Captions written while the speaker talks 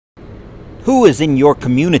Who is in your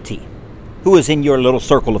community? Who is in your little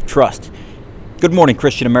circle of trust? Good morning,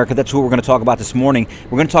 Christian America. That's what we're going to talk about this morning.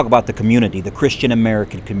 We're going to talk about the community, the Christian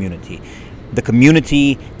American community, the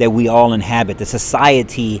community that we all inhabit, the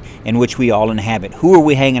society in which we all inhabit. Who are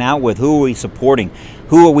we hanging out with? Who are we supporting?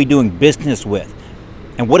 Who are we doing business with?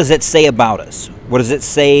 And what does that say about us? What does it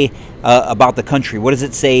say about the country? What does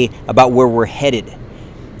it say about where we're headed?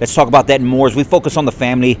 Let's talk about that and more as we focus on the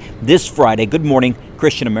family this Friday. Good morning,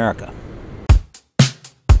 Christian America.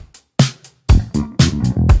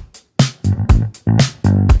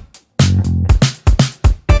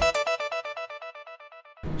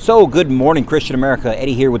 So, good morning, Christian America.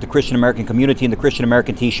 Eddie here with the Christian American community and the Christian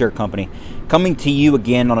American T-shirt company. Coming to you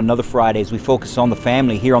again on another Friday as we focus on the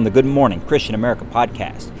family here on the Good Morning Christian America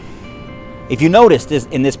podcast. If you noticed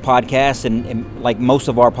in this podcast, and like most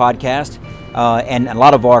of our podcasts and a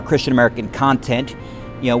lot of our Christian American content,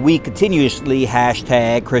 we continuously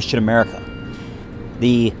hashtag Christian America.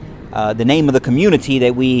 The name of the community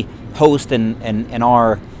that we host and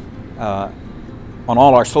our on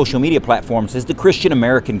all our social media platforms is the Christian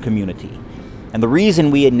American community. And the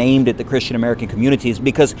reason we had named it the Christian American community is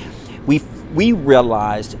because we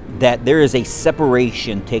realized that there is a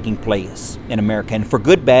separation taking place in America, and for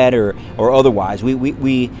good, bad, or otherwise,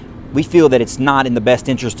 we feel that it's not in the best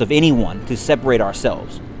interest of anyone to separate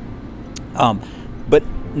ourselves. But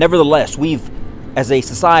nevertheless, as a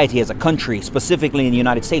society, as a country, specifically in the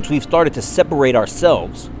United States, we've started to separate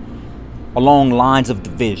ourselves along lines of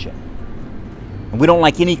division. And we don't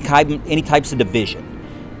like any types of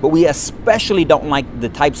division, but we especially don't like the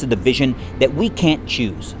types of division that we can't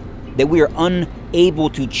choose, that we are unable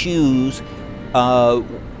to choose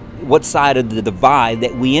what side of the divide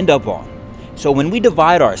that we end up on. So when we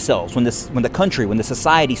divide ourselves, when the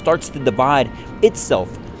society starts to divide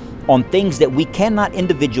itself on things that we cannot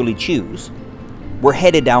individually choose, we're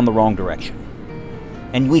headed down the wrong direction.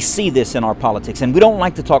 And we see this in our politics. And we don't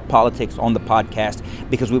like to talk politics on the podcast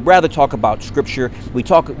because we'd rather talk about Scripture. We'd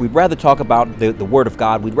rather talk about the Word of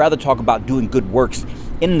God. We'd rather talk about doing good works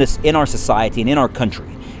in our society and in our country.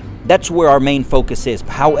 That's where our main focus is.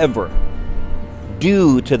 However,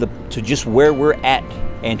 due to just where we're at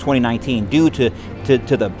in 2019, due to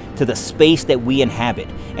the space that we inhabit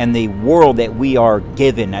and the world that we are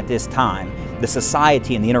given at this time, the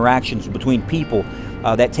society and the interactions between people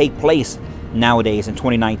that take place nowadays in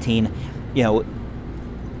 2019,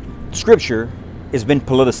 Scripture has been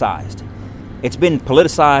politicized. It's been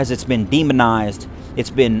politicized, it's been demonized, it's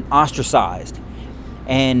been ostracized.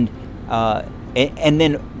 And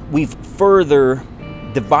then we've further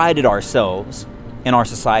divided ourselves in our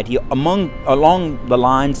society along the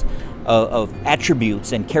lines of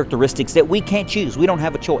attributes and characteristics that we can't choose. We don't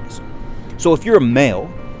have a choice. So if you're a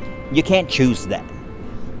male, you can't choose that.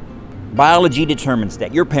 Biology determines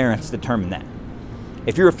that. Your parents determine that.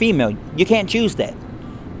 If you're a female, you can't choose that.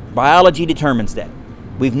 Biology determines that.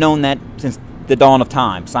 We've known that since the dawn of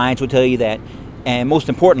time. Science will tell you that. And most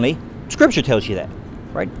importantly, Scripture tells you that.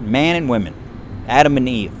 Right? Man and women, Adam and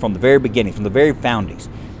Eve, from the very beginning, from the very foundings,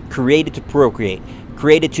 created to procreate,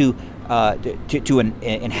 created to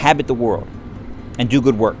inhabit the world and do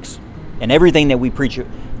good works. And everything that we preach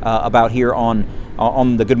about here on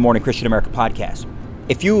the Good Morning Christian America podcast.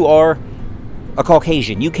 If you are a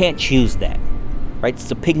Caucasian, you can't choose that, right? It's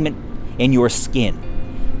the pigment in your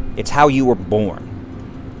skin. It's how you were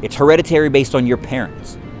born. It's hereditary based on your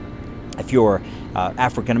parents. If you're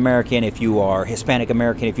African American, if you are Hispanic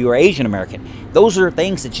American, if you are Asian American, those are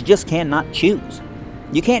things that you just cannot choose.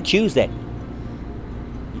 You can't choose that.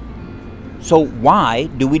 So why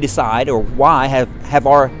do we decide, or why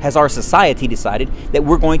has our society decided that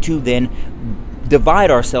we're going to then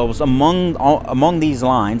divide ourselves along these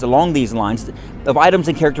lines of items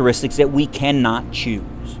and characteristics that we cannot choose?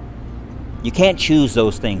 You can't choose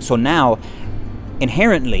those things. So now,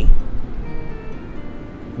 inherently,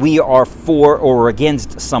 we are for or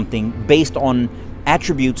against something based on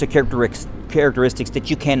attributes or characteristics that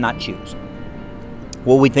you cannot choose.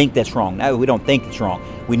 Well, we think that's wrong. No, we don't think it's wrong.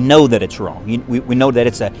 We know that it's wrong. We know that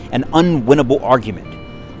it's an unwinnable argument.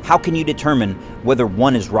 How can you determine whether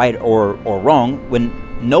one is right or wrong when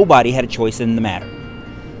nobody had a choice in the matter?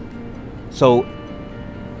 So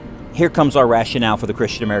here comes our rationale for the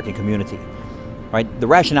Christian American community. Right? The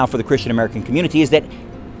rationale for the Christian American community is that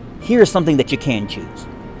here is something that you can choose.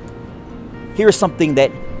 Here is something that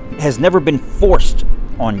has never been forced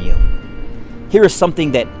on you. Here is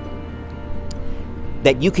something that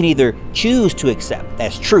you can either choose to accept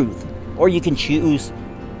as truth, or you can choose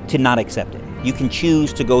to not accept it. You can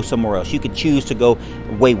choose to go somewhere else. You could choose to go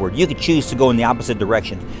wayward. You could choose to go in the opposite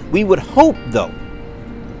direction. We would hope, though,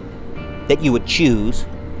 that you would choose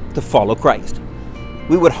to follow Christ.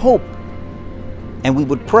 We would hope and we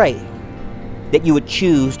would pray that you would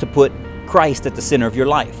choose to put Christ at the center of your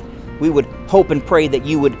life. We would hope and pray that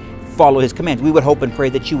you would follow His commands. We would hope and pray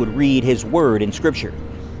that you would read His word in Scripture.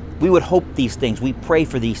 We would hope these things. We pray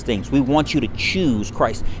for these things. We want you to choose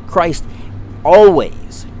Christ. Christ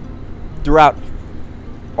always, throughout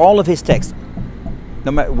all of His texts,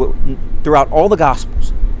 no matter, throughout all the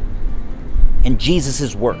Gospels and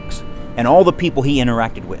Jesus' works and all the people He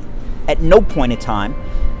interacted with, at no point in time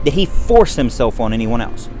did He force Himself on anyone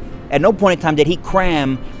else. At no point in time did He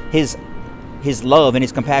cram His love and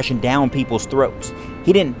His compassion down people's throats.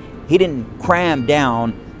 He didn't cram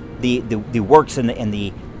down the works and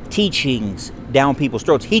the teachings down people's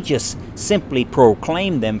throats. He just simply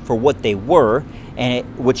proclaimed them for what they were,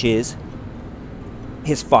 which is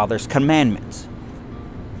His Father's commandments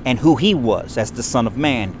and who He was as the Son of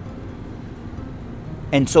Man.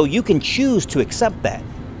 And so you can choose to accept that.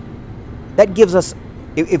 That gives us,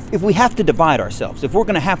 if we have to divide ourselves, if we're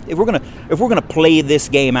gonna play this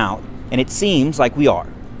game out, and it seems like we are.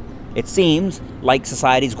 It seems like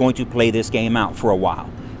society is going to play this game out for a while,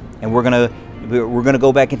 and we're gonna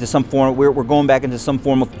go back into some form. We're going back into some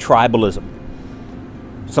form of tribalism,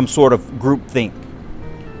 some sort of groupthink.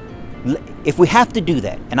 If we have to do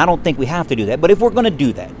that, and I don't think we have to do that, but if we're going to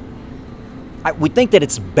do that, we think that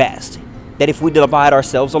it's best that if we divide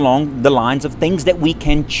ourselves along the lines of things that we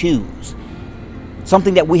can choose,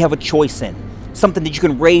 something that we have a choice in, something that you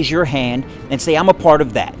can raise your hand and say, I'm a part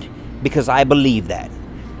of that because I believe that.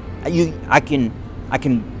 I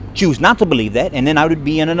can choose not to believe that, and then I would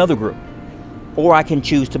be in another group. Or I can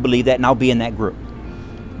choose to believe that, and I'll be in that group.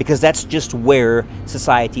 Because that's just where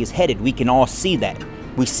society is headed. We can all see that.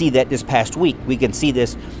 We see that this past week. We can see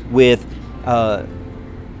this with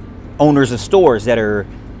owners of stores that are,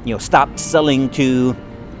 stopped selling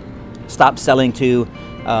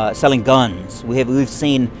guns. We've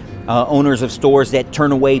seen owners of stores that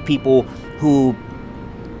turn away people who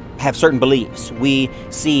have certain beliefs. We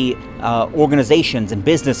see organizations and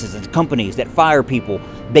businesses and companies that fire people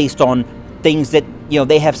based on things that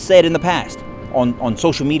they have said in the past on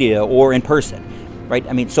social media or in person, right?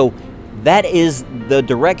 I mean, so that is the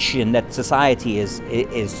direction that society is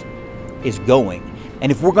going.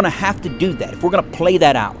 And if we're going to have to do that, if we're going to play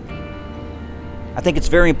that out, I think it's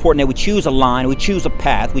very important that we choose a line, we choose a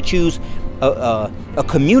path, we choose a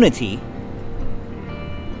community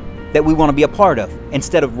that we want to be a part of,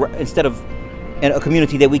 instead of a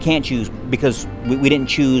community that we can't choose because we didn't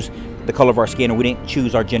choose the color of our skin, or we didn't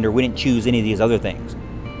choose our gender, we didn't choose any of these other things.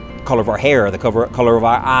 Color of our hair, the color of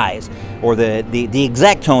our eyes, or the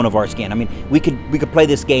exact tone of our skin. I mean, we could play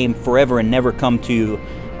this game forever and never come to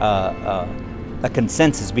a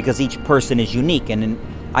consensus, because each person is unique, and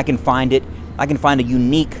I can find a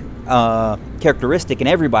unique characteristic in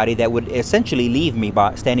everybody that would essentially leave me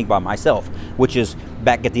standing by myself, which is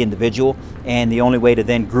back at the individual, and the only way to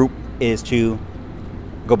then group is to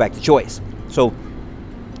go back to choice. So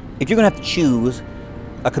if you're going to have to choose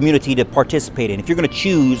a community to participate in, if you're going to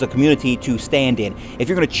choose a community to stand in, if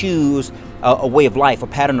you're going to choose a way of life, a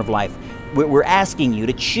pattern of life, we're asking you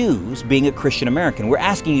to choose being a Christian American. We're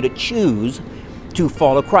asking you to choose to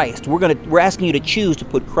follow Christ. We're asking you to choose to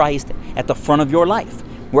put Christ at the front of your life.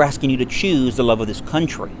 We're asking you to choose the love of this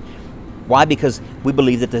country. Why? Because we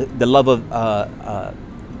believe that the love of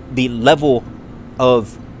the level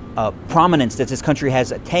of prominence that this country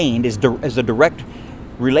has attained is a direct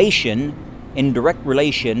relation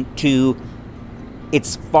to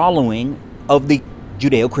its following of the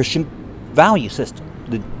Judeo-Christian value system,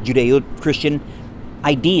 the Judeo-Christian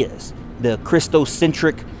ideas, the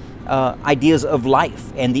Christocentric ideas of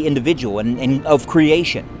life and the individual and of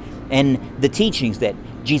creation, and the teachings that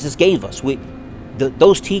Jesus gave us.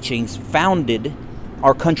 Those teachings founded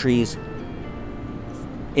our country's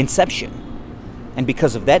inception, and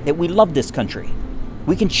because of that we love this country.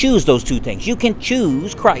 We can choose those two things. You can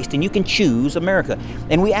choose Christ and you can choose America.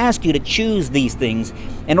 And we ask you to choose these things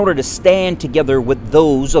in order to stand together with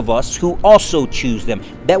those of us who also choose them.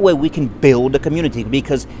 That way we can build a community,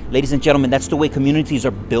 because, ladies and gentlemen, that's the way communities are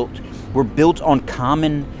built. We're built on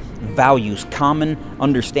common values, common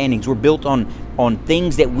understandings. We're built on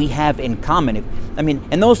things that we have in common.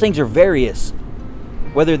 And those things are various,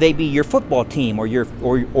 whether they be your football team or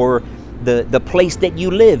the place that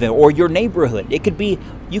you live in, or your neighborhood. It could be,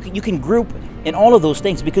 you can group in all of those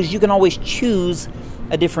things, because you can always choose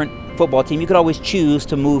a different football team. You could always choose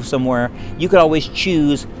to move somewhere. You could always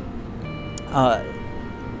choose a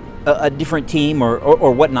different team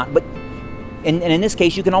or whatnot. But in this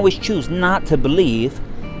case, you can always choose not to believe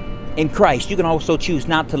in Christ. You can also choose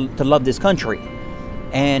not to love this country.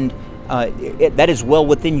 And that is well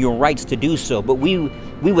within your rights to do so. But we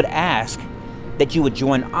would ask that you would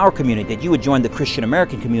join our community, that you would join the Christian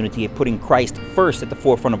American community of putting Christ first at the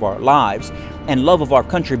forefront of our lives and love of our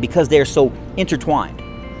country, because they're so intertwined.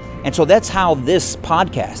 And so that's how this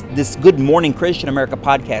podcast, this Good Morning Christian America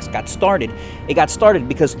podcast, got started. It got started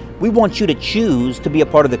because we want you to choose to be a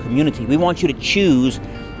part of the community. We want you to choose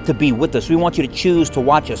to be with us. We want you to choose to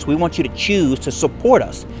watch us. We want you to choose to support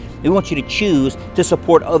us. We want you to choose to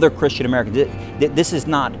support other Christian Americans. This is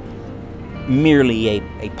not merely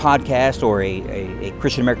a podcast or a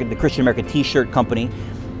Christian American, the Christian American T-shirt company,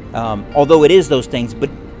 although it is those things.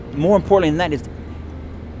 But more importantly than that is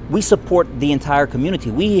we support the entire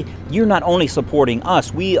community. You're not only supporting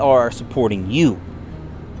us, we are supporting you.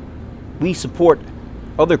 We support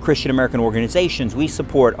other Christian American organizations. We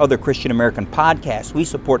support other Christian American podcasts. We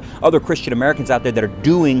support other Christian Americans out there that are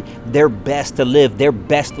doing their best to live their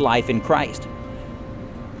best life in Christ.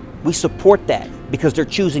 We support that because they're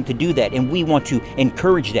choosing to do that, and we want to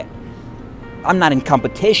encourage that. I'm not in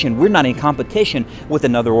competition. We're not in competition with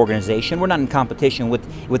another organization. We're not in competition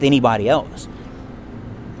with anybody else.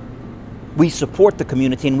 We support the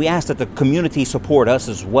community, and we ask that the community support us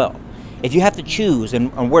as well. If you have to choose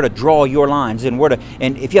and where to draw your lines, and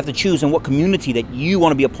if you have to choose in what community that you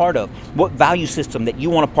want to be a part of, what value system that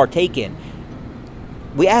you want to partake in,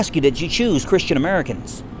 we ask you that you choose Christian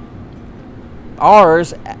Americans.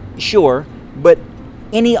 Ours, sure, but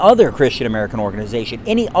any other Christian American organization,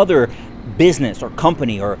 any other business or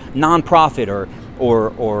company or nonprofit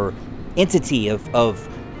or entity of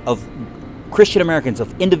Christian Americans,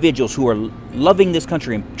 of individuals who are loving this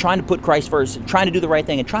country and trying to put Christ first, and trying to do the right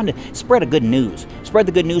thing, and trying to spread the good news, spread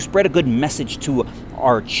a good message to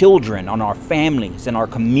our children, on our families, and our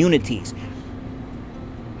communities.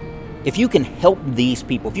 If you can help these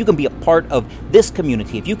people, if you can be a part of this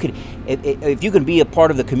community, if you can be a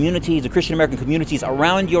part of the communities, the Christian American communities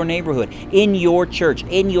around your neighborhood, in your church,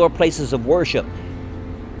 in your places of worship,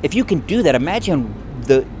 if you can do that, imagine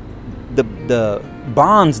the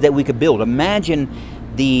bonds that we could build. Imagine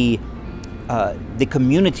the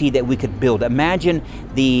community that we could build. Imagine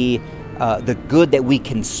the good that we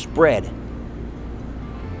can spread.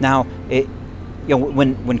 Now,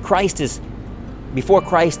 when Christ is, before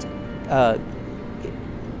Christ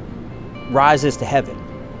rises to heaven,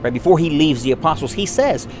 right before he leaves the apostles, he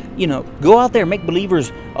says, go out there, make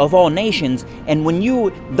believers of all nations, and when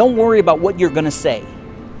you don't worry about what you're going to say.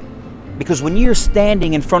 Because when you're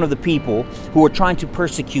standing in front of the people who are trying to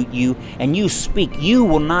persecute you and you speak, you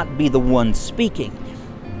will not be the one speaking.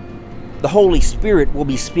 The Holy Spirit will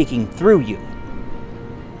be speaking through you.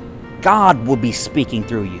 God will be speaking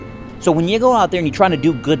through you. So when you go out there and you're trying to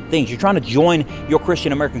do good things, you're trying to join your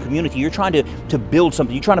Christian American community, you're trying to build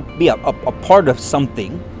something, you're trying to be a part of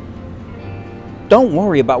something, don't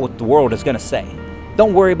worry about what the world is going to say.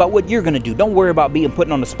 Don't worry about what you're going to do. Don't worry about being put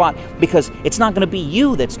on the spot, because it's not going to be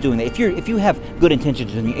you that's doing that. If you have good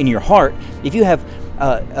intentions in your heart, if you have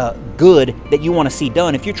good that you want to see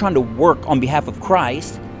done, if you're trying to work on behalf of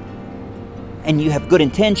Christ and you have good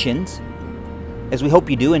intentions, as we hope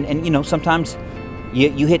you do, and sometimes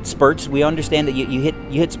you hit spurts. We understand that you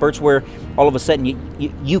hit spurts where all of a sudden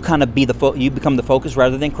you kind of you become the focus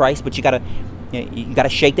rather than Christ, but you got to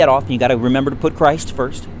shake that off, and you got to remember to put Christ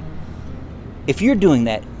first. If you're doing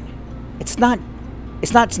that, it's not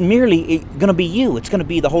merely going to be you. It's going to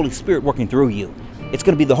be the Holy Spirit working through you. It's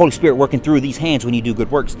going to be the Holy Spirit working through these hands when you do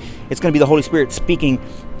good works. It's going to be the Holy Spirit speaking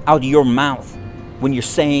out of your mouth when you're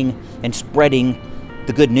saying and spreading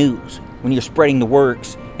the good news, when you're spreading the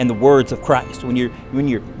works and the words of Christ, when you're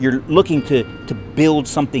looking to build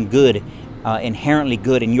something good, inherently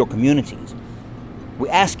good in your communities. We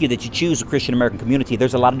ask you that you choose a Christian American community.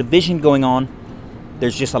 There's a lot of division going on.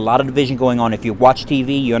 There's just a lot of division going on. If you watch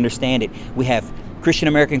TV, you understand it. We have Christian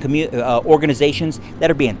American organizations that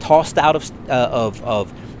are being tossed out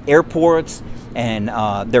of airports, and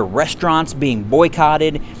their restaurants being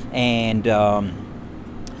boycotted, and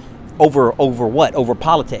over what? Over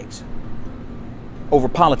politics. Over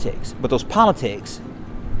politics. But those politics,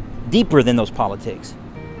 deeper than those politics,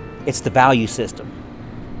 it's the value system.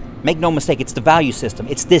 Make no mistake, it's the value system.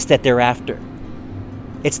 It's this that they're after.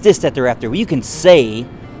 It's this that they're after. You can say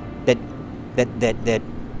that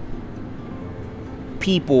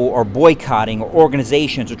people are boycotting, or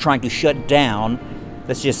organizations are trying to shut down,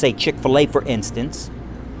 let's just say Chick-fil-A, for instance,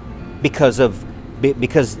 because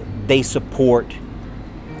they support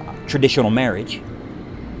traditional marriage.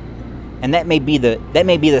 And that may be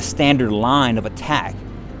the standard line of attack.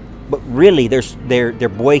 But really, they're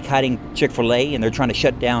boycotting Chick-fil-A, and they're trying to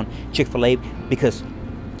shut down Chick-fil-A because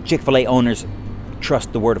Chick-fil-A owners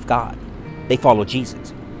trust the Word of God. They follow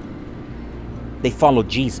Jesus. they follow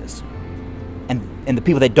Jesus. And the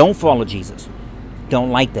people that don't follow Jesus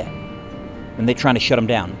don't like that. And they're trying to shut them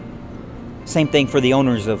down. Same thing for the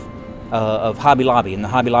owners of Hobby Lobby and the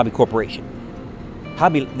Hobby Lobby Corporation.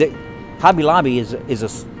 Hobby Lobby is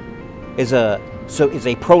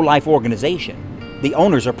a pro-life organization. The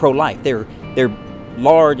owners are pro-life. They're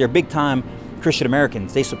large, they're big-time Christian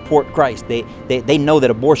Americans. They support Christ. They know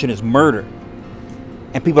that abortion is murder,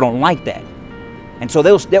 and people don't like that. And so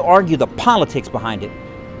they'll argue the politics behind it.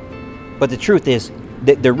 But the truth is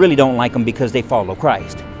that they really don't like them because they follow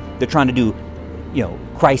Christ. They're trying to do,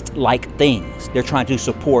 Christ-like things. They're trying to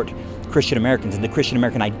support Christian Americans and the Christian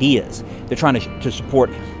American ideas. They're trying to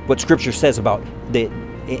support what Scripture says about the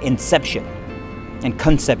inception and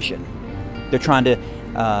conception. They're trying to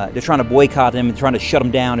boycott them and trying to shut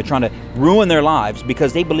them down. They're trying to ruin their lives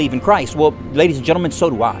because they believe in Christ. Well, ladies and gentlemen,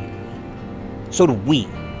 so do I. So do we.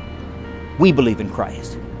 We believe in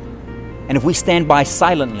Christ. And if we stand by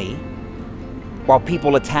silently while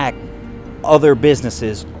people attack other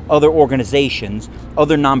businesses, other organizations,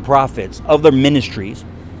 other nonprofits, other ministries,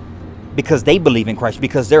 because they believe in Christ,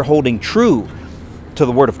 because they're holding true to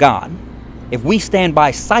the Word of God, if we stand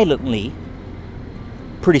by silently,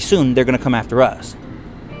 pretty soon they're going to come after us.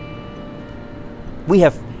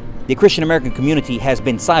 The Christian American community has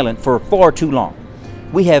been silent for far too long.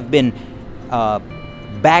 We have been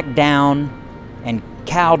backed down and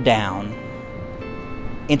cowed down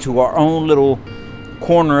into our own little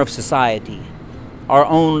corner of society, our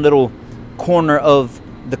own little corner of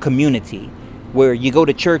the community, where you go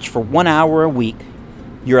to church for 1 hour a week.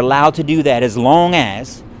 You're allowed to do that as long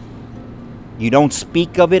as you don't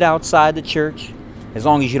speak of it outside the church, as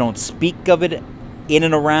long as you don't speak of it in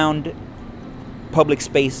and around public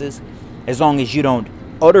spaces, as long as you don't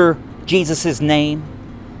utter Jesus' name,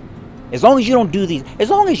 as long as you don't do these, as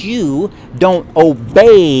long as you don't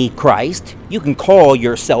obey Christ, you can call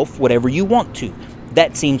yourself whatever you want to.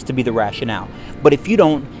 That seems to be the rationale. But if you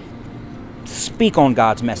don't speak on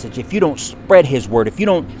God's message, if you don't spread His word, if you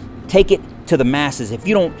don't take it to the masses, if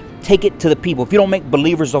you don't take it to the people, if you don't make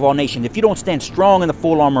believers of all nations, if you don't stand strong in the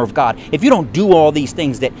full armor of God, if you don't do all these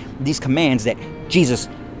things, these commands that Jesus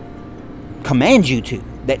commands you to,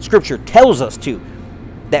 that Scripture tells us to,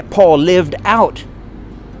 that Paul lived out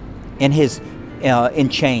in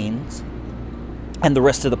chains, and the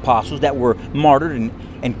rest of the apostles that were martyred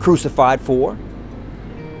and crucified for,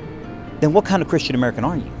 then what kind of Christian American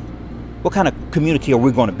are you? What kind of community are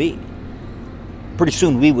we going to be? Pretty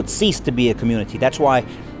soon we would cease to be a community. That's why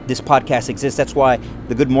this podcast exists. That's why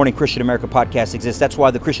the Good Morning Christian America podcast exists. That's why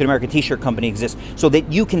the Christian American T-shirt company exists, so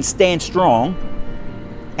that you can stand strong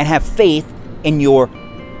and have faith in your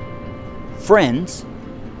friends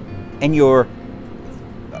and your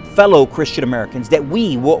fellow Christian Americans, that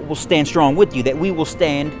we will stand strong with you, that we will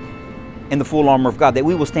stand in the full armor of God, that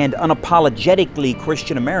we will stand unapologetically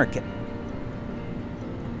Christian American,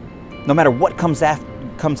 no matter what comes at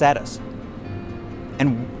us.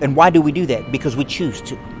 And why do we do that? Because we choose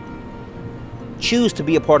to. Choose to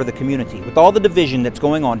be a part of the community. With all the division that's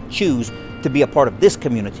going on, choose to be a part of this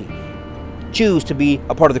community. Choose to be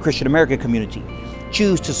a part of the Christian American community.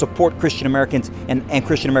 Choose to support Christian Americans and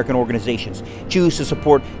Christian American organizations. Choose to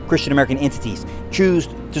support Christian American entities. Choose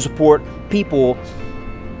to support people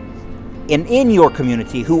in your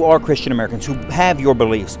community who are Christian Americans, who have your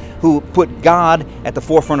beliefs, who put God at the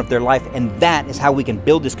forefront of their life. And that is how we can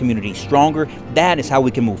build this community stronger. That is how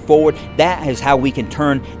we can move forward. That is how we can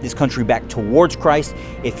turn this country back towards Christ.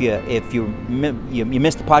 If you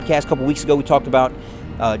missed the podcast a couple weeks ago, we talked about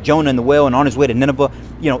Jonah and the whale and on his way to Nineveh.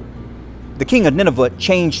 The king of Nineveh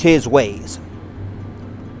changed his ways.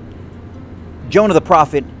 Jonah the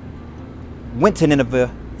prophet went to Nineveh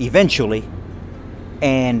eventually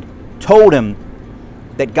and told him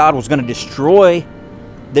that God was going to destroy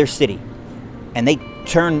their city. And they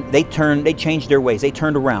changed their ways. They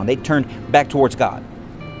turned around. They turned back towards God.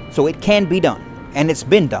 So it can be done, and it's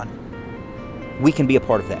been done. We can be a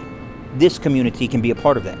part of that. This community can be a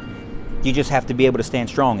part of that. You just have to be able to stand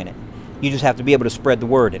strong in it. You just have to be able to spread the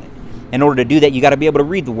word in it. In order to do that, you got to be able to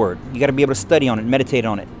read the word. You got to be able to study on it, meditate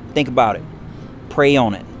on it, think about it, pray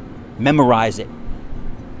on it, memorize it,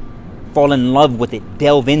 fall in love with it,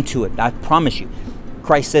 delve into it. I promise you.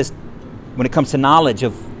 Christ says when it comes to knowledge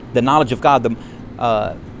of God,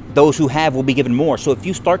 those who have will be given more. So if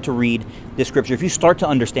you start to read this Scripture, if you start to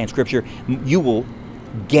understand Scripture, you will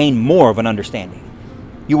gain more of an understanding.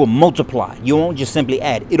 You will multiply. You won't just simply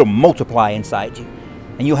add. It'll multiply inside you.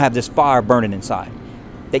 And you'll have this fire burning inside,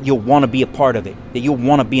 that you'll want to be a part of it, that you'll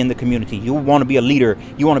want to be in the community. You'll want to be a leader.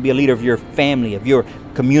 You want to be a leader of your family, of your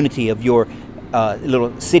community, of your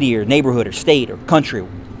little city or neighborhood or state or country.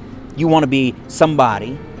 You want to be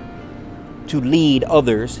somebody to lead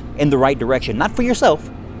others in the right direction, not for yourself,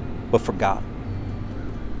 but for God.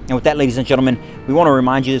 And with that, ladies and gentlemen, we want to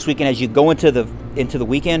remind you this weekend, as you go into the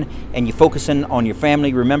weekend and you're focusing on your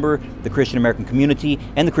family, remember the Christian American Community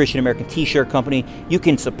and the Christian American T-Shirt Company. You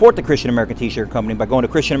can support the Christian American T-Shirt Company by going to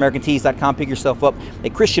ChristianAmericanTees.com. Pick yourself up a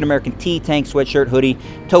Christian American tee, tank, sweatshirt, hoodie,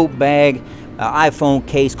 tote bag, iPhone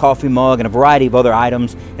case, coffee mug, and a variety of other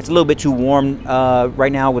items. It's a little bit too warm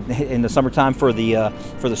right now in the summertime for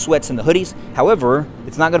the sweats and the hoodies. However,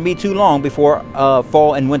 it's not going to be too long before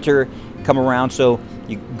fall and winter come around. So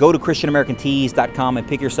you go to ChristianAmericanTees.com and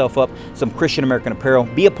pick yourself up some Christian American apparel.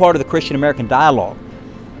 Be a part of the Christian American dialogue.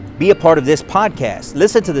 Be a part of this podcast.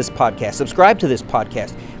 Listen to this podcast. Subscribe to this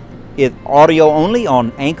podcast. It's audio only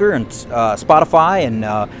on Anchor and Spotify and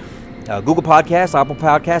Google Podcasts, Apple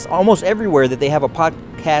Podcasts, almost everywhere that they have a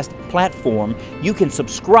podcast platform. You can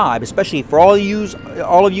subscribe, especially for all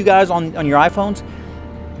of you guys on your iPhones.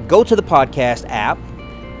 Go to the podcast app,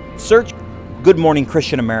 search Good Morning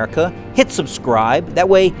Christian America, hit subscribe. That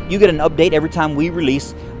way you get an update every time we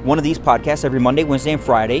release one of these podcasts every Monday, Wednesday, and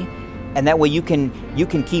Friday. And that way you can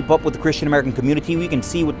keep up with the Christian American community. You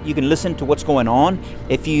can listen to what's going on.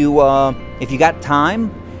 If you got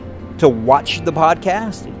time to watch the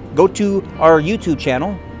podcast, go to our YouTube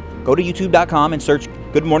channel. Go to youtube.com and search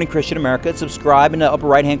Good Morning Christian America. Subscribe in the upper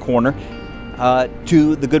right-hand corner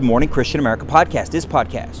to the Good Morning Christian America podcast, this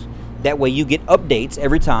podcast. That way you get updates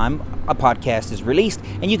every time a podcast is released,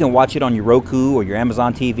 and you can watch it on your Roku or your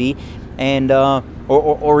Amazon TV and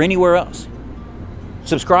or anywhere else.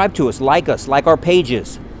 Subscribe to us, like our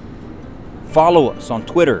pages. Follow us on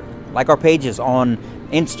Twitter, like our pages on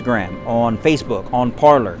Instagram, on Facebook, on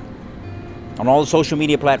Parler, on all the social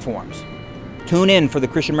media platforms. Tune in for the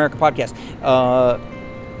Christian America podcast.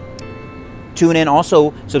 Tune in,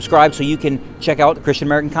 also subscribe so you can check out the Christian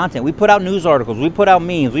American content. We put out news articles, we put out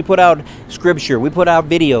memes, we put out scripture, we put out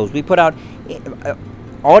videos, we put out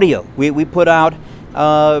audio, we put out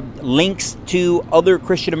links to other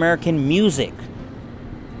Christian American music.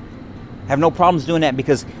 Have no problems doing that,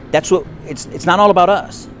 because that's what it's not all about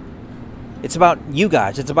us. It's about you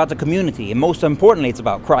guys, it's about the community, and most importantly, it's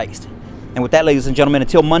about Christ. And with that, ladies and gentlemen,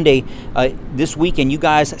 until Monday, this weekend, you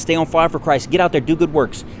guys stay on fire for Christ. Get out there, do good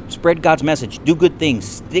works, spread God's message, do good things,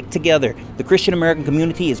 stick together. The Christian American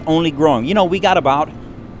community is only growing. You know, we got about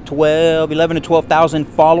 11 to 12,000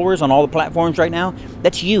 followers on all the platforms right now.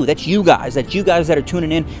 That's you. That's you guys. That's you guys that are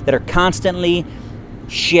tuning in, that are constantly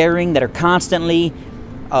sharing, that are constantly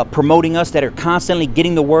promoting us, that are constantly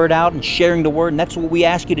getting the word out and sharing the word. And that's what we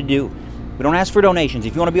ask you to do. We don't ask for donations.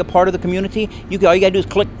 If you want to be a part of the community, all you got to do is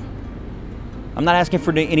click. I'm not asking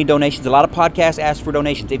for any donations. A lot of podcasts ask for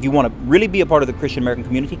donations. If you want to really be a part of the Christian American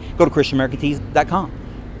community, go to ChristianAmericanTees.com.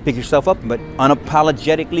 Pick yourself up, but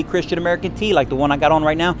unapologetically Christian American tee, like the one I got on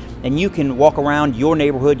right now, and you can walk around your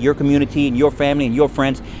neighborhood, your community, and your family and your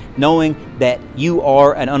friends, knowing that you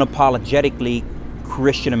are an unapologetically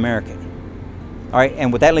Christian American. All right,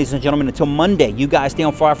 and with that, ladies and gentlemen, until Monday, you guys stay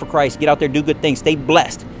on fire for Christ. Get out there, do good things, stay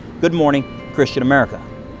blessed. Good morning, Christian America.